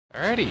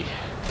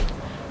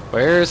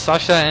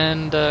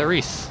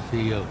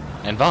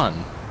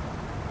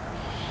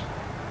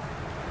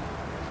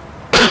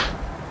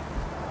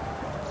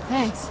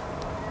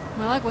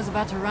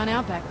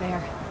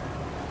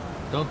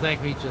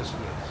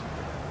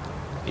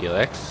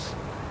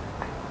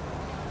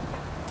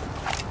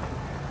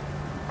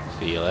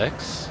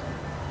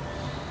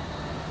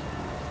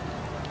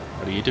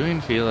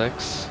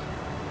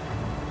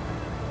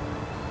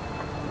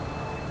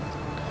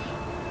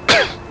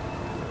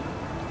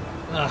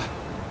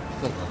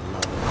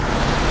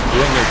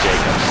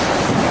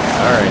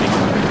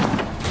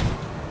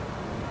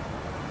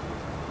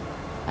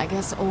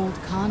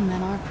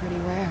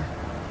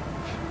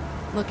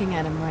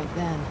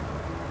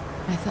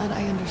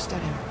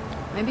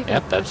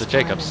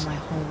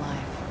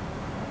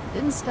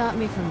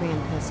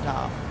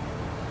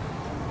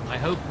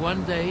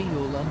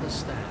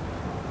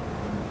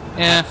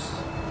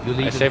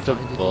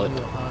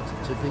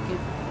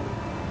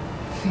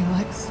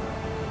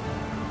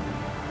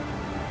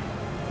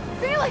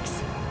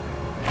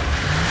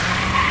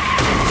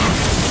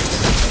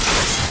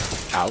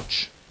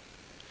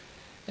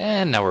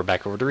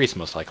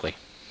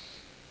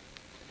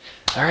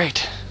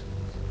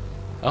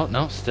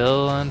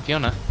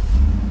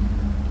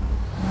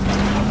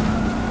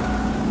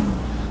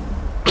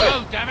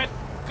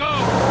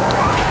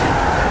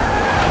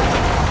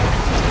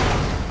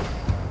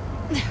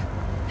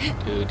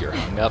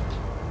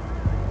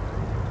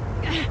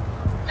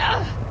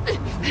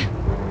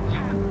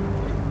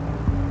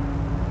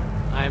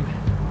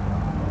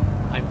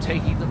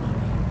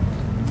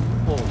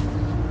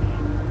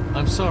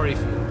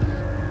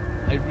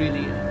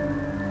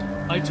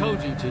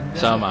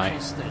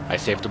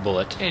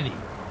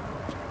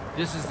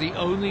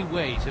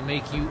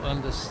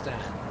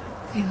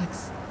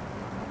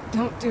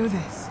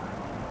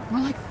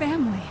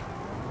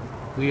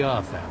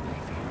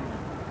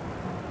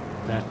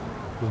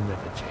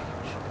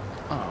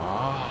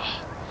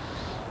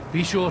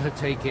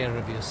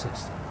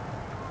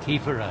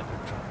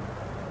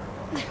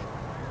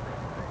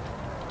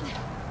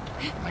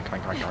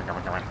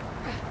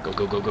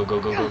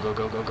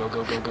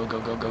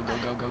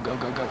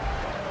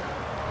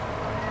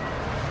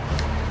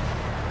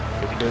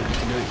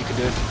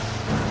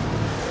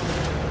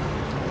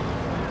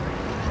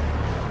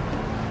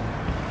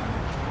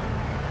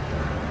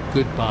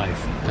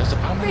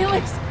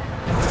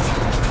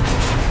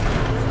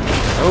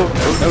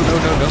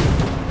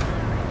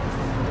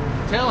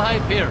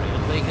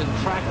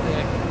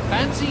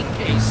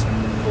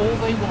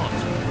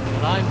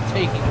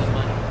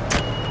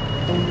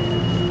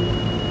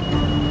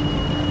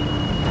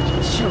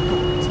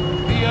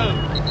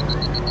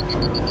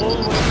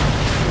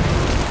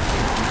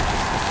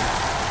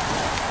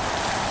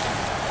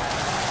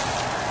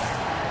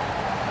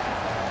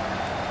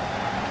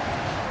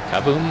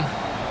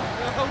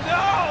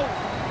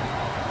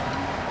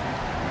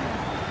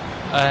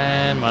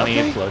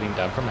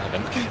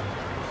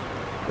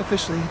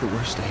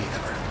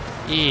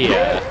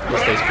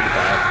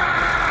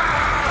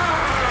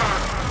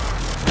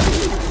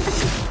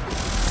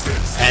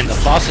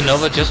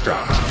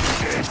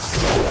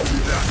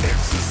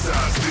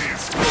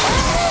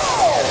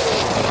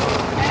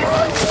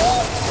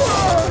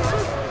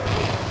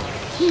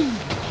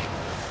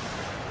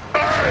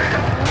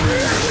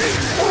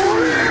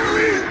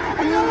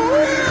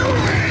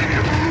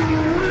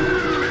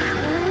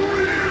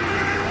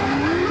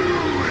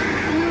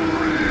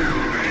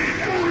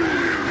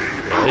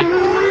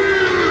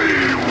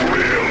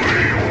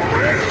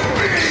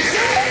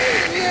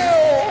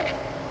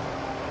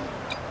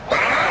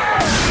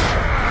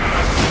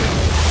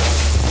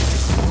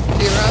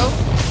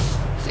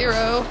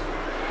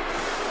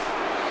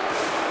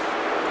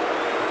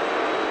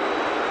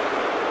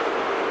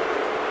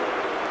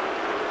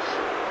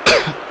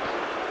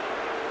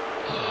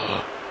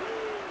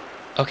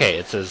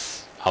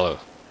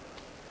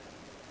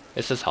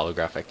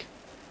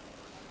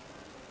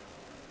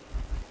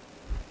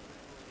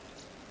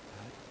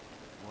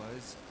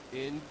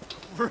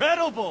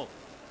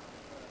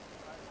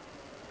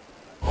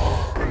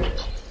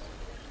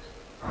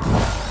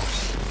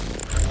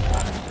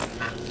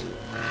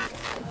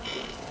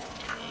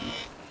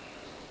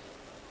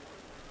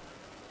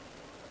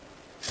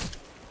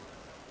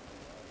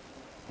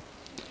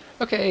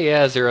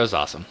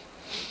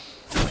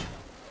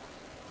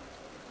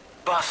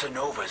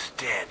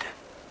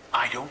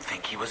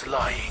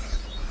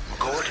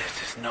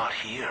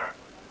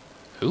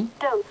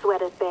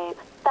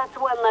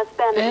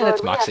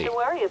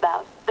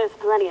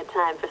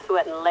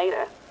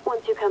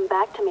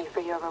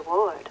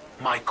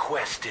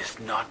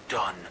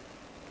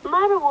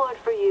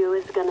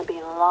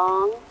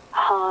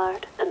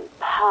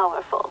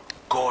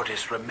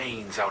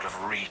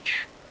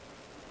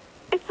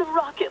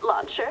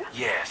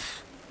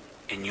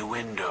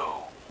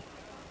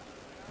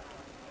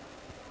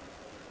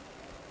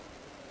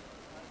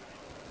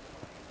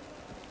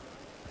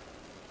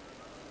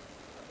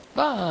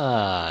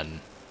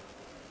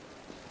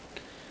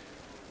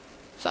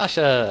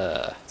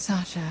Sasha!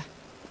 Sasha,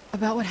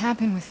 about what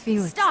happened with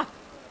Felix. Stop!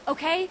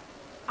 Okay?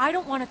 I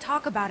don't want to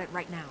talk about it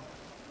right now.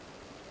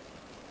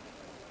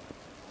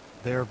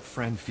 Their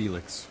friend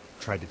Felix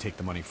tried to take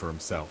the money for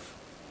himself.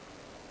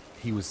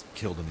 He was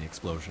killed in the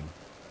explosion.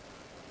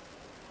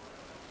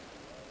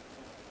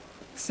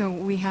 So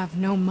we have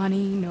no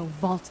money, no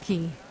vault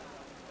key,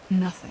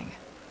 nothing.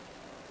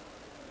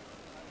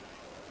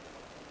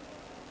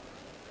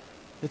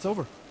 It's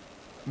over.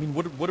 I mean,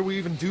 what do we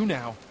even do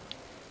now?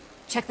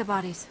 Check the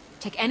bodies.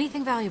 Take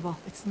anything valuable.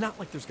 It's not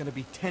like there's gonna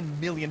be $10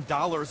 million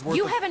worth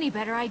You of... have any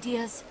better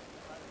ideas?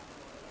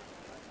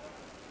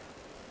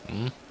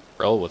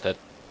 Roll with it.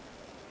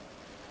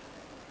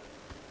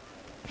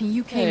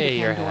 You came Hey, to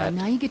your Pandora, hat.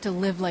 now you get to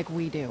live like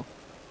we do.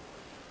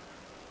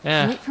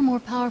 Yeah. Wait for more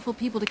powerful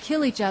people to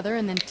kill each other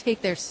and then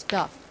take their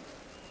stuff.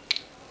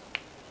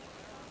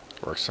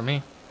 Works for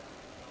me.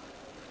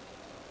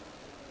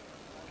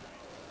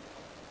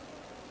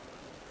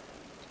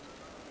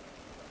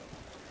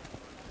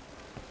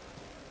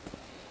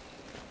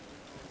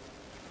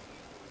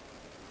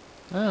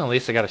 Well, at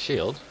least I got a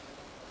shield.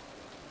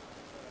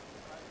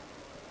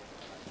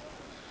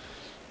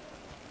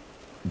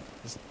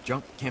 This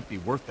junk can't be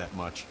worth that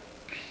much.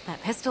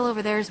 That pistol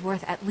over there is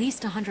worth at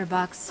least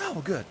 $100.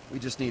 Oh, good. We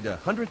just need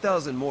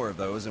 100,000 more of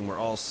those and we're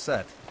all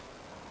set.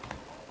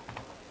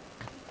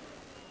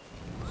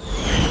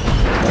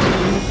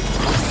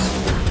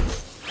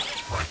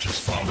 Righteous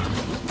Father,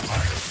 I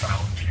have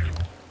found you.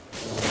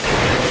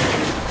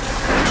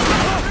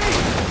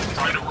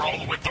 Try to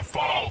roll with the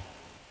fall.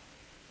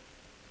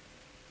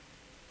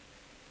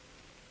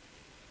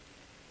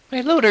 My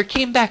loader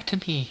came back to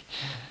me.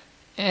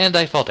 And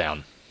I fall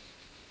down.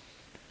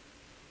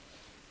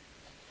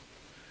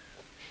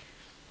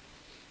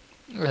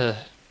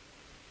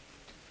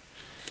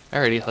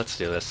 Alrighty, let's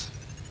do this.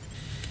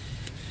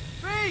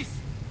 Reese!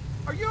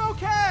 Are you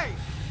okay?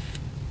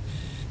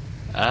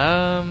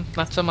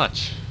 Not so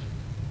much.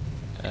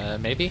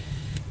 Maybe?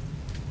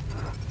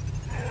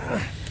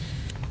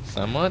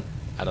 Somewhat?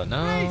 I don't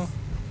know. Reese!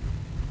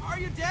 Are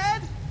you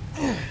dead?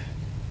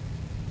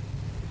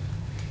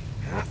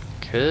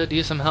 Could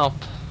use some help.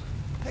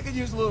 I could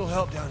use a little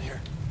help down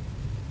here.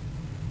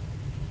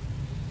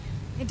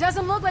 It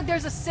doesn't look like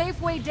there's a safe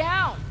way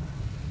down.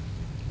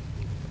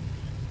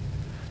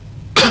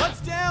 What's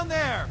down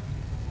there?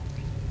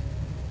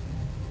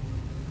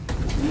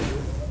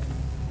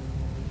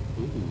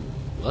 Ooh,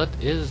 what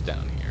is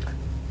down here?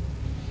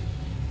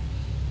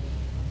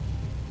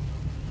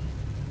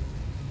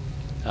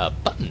 A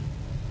button.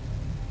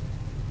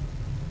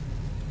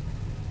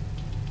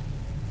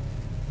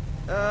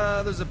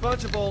 There's a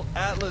bunch of old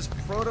Atlas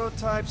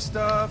prototype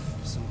stuff,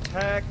 some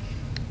tech,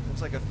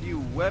 looks like a few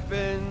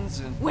weapons,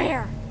 and...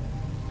 Where?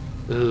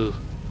 Ooh.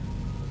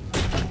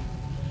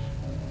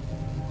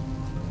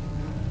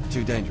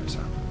 Too dangerous,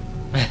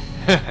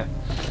 huh?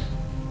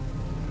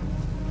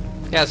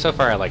 Yeah, so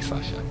far I like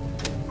Sasha.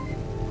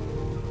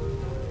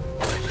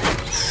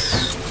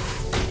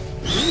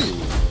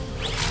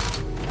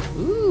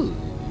 Ooh.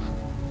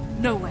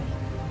 No way.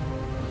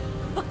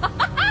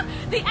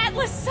 The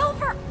Atlas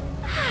Silver!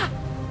 Ah,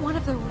 one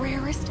of the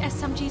rarest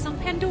SMGs on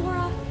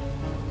Pandora.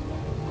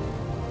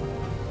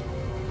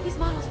 These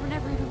models were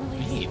never even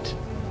released. Neat.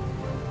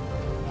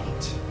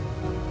 Neat.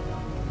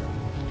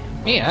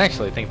 Me, I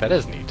actually think that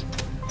is neat.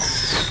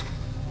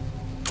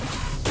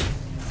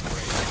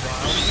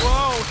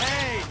 Whoa,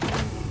 hey!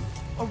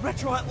 A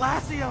retro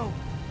Atlasio!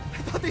 I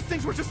thought these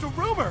things were just a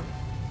rumor!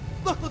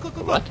 Look!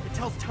 What? It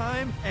tells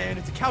time, and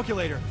it's a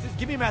calculator. Just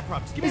give me a math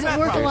problem. Just give me Is a it math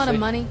worth a problem. lot of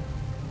Seriously? money?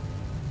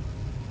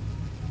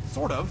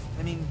 Sort of.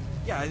 I mean,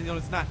 yeah, you know,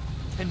 it's not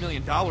 $10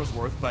 million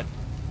worth, but,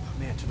 oh,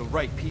 man, to the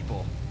right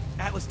people.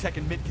 Atlas tech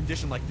in mint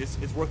condition like this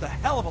is worth a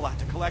hell of a lot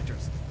to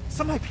collectors.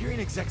 Some Hyperion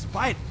execs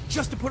buy it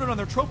just to put it on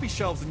their trophy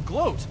shelves and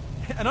gloat.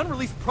 And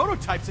unreleased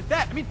prototypes at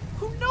that. I mean,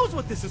 who knows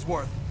what this is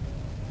worth?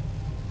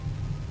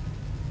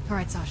 All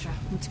right, Sasha.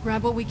 Let's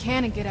grab what we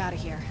can and get out of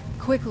here.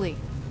 Quickly.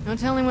 No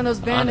telling when those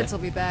bandits will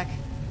be back.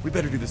 We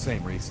better do the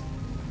same, Reese.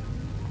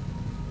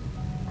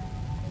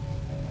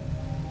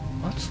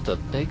 What's the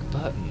big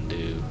button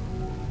do?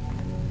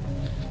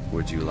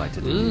 Would you like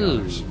to do the Ooh.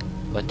 honors?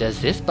 What does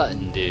this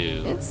button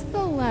do? It's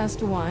the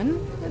last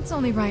one. It's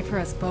only right for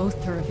us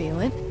both to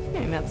reveal it. I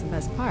mean, that's the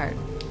best part.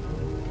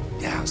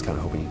 Yeah, I was kind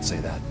of hoping you'd say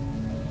that.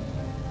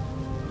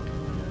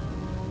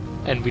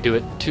 And we do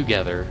it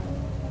together.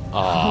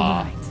 All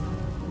Aww. right.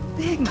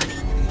 Big money.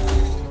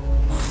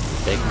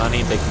 Big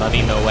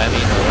money, no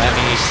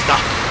whammy,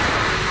 stop!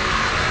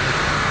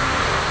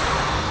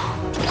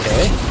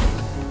 Okay.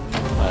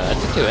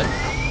 Let's do it.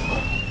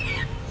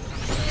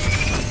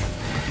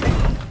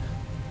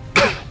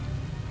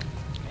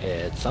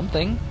 It's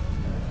something.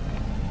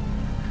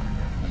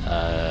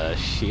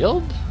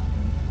 Shield?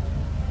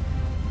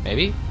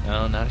 Maybe?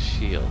 No, not a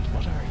shield.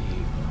 What are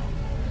you?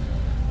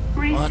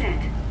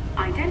 Reset.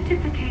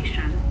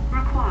 Identification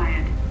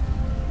required.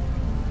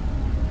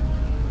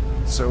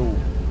 So,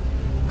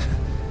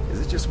 is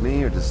it just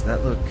me, or does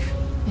that look...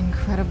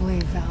 Incredibly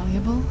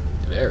valuable?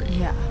 Very.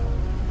 Yeah.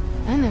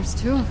 And there's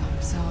two of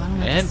them, so I don't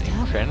know. And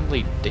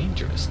incredibly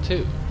dangerous,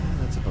 too. Yeah,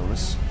 that's a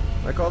bonus.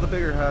 Like all the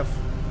bigger half.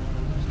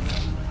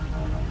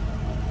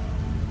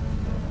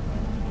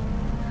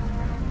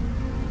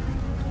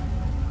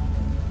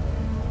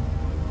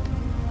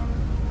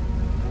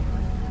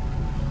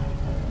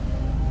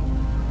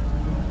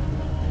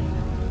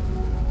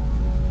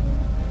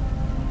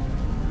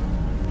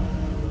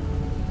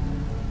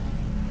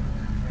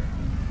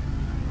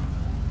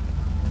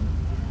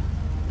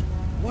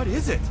 What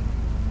is it?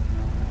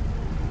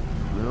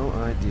 No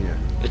idea.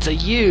 It's a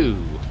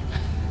U!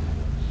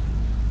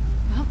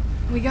 Well,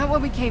 we got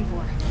what we came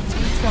for. So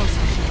let's go,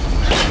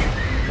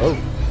 Sasha. Oh.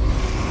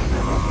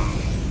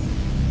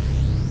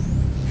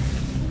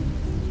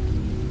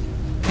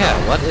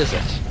 Yeah, what is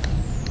it?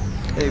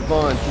 Hey,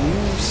 Vaughn, can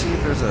you see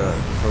if there's a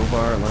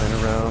crowbar lying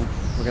around?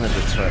 We're gonna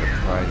have to try to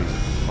pry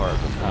these apart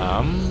before.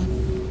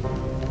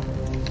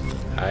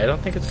 I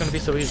don't think it's gonna be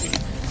so easy.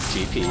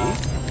 GP.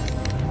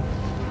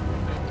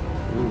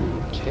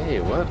 Okay,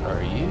 what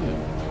are you?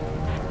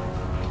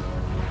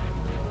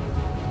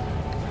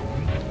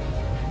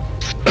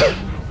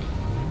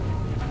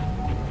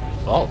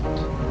 Vault.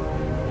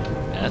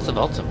 That's a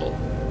vault symbol.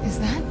 Is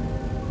that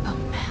a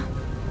map?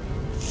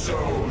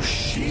 So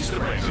she's the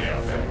crazy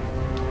outfit.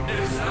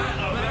 Is that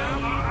a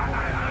map?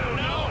 I don't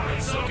know.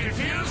 It's so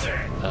confusing.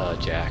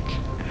 Jack.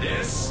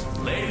 This,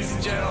 ladies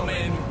and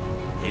gentlemen,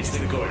 is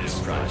the Gorgeous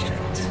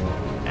Project.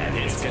 And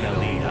it's gonna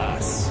lead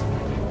us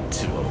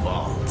to a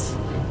vault.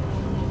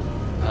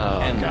 Oh,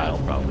 And God.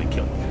 that'll probably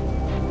kill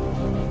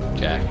you.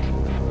 Jack.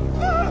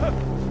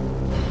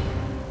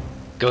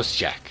 Ghost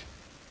Jack.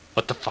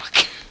 What the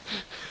fuck?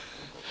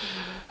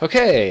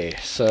 Okay,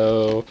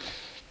 so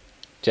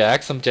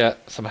Jack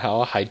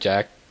somehow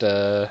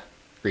hijacked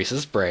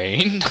Reese's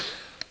brain.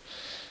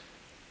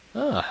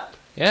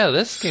 Yeah,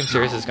 this game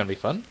series is gonna be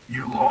fun.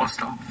 You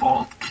lost a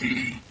vault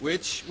key.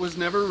 Which was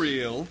never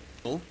real.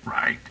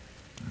 Right.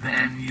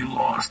 Then you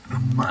lost the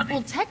money.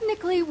 Well,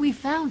 technically, we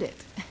found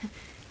it.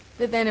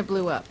 But then it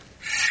blew up.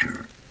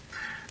 Sure.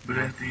 But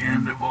at the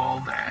end of all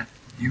that,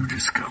 you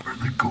discovered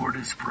the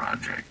Gorgeous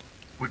Project,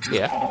 which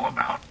is all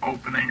about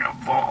opening a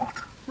vault.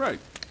 Right.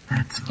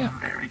 That's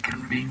very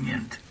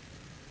convenient.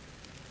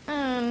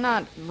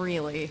 Not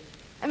really.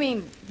 I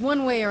mean,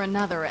 one way or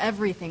another,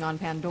 everything on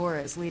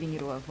Pandora is leading you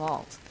to a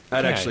vault.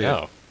 I'd Yeah, actually I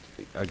know.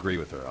 agree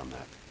with her on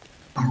that.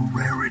 A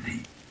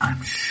rarity,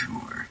 I'm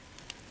sure.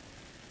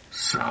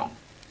 So,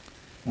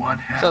 what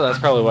happened? So that's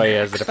probably why he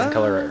has a different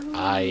color.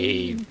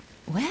 I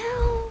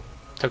Well,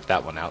 took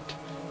that one out.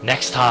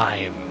 Next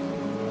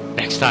time!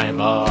 Next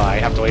time! Oh, I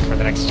have to wait for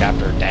the next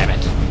chapter, damn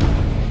it.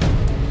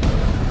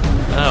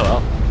 Oh well.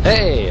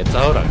 Hey, it's a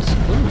Hodunks.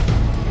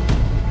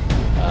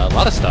 Ooh. A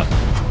lot of stuff.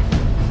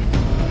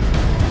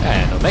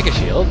 And Omega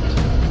Shield.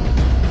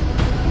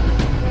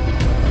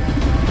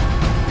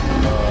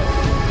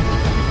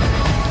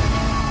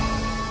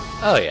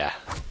 Oh yeah.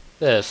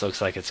 This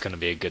looks like it's gonna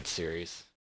be a good series.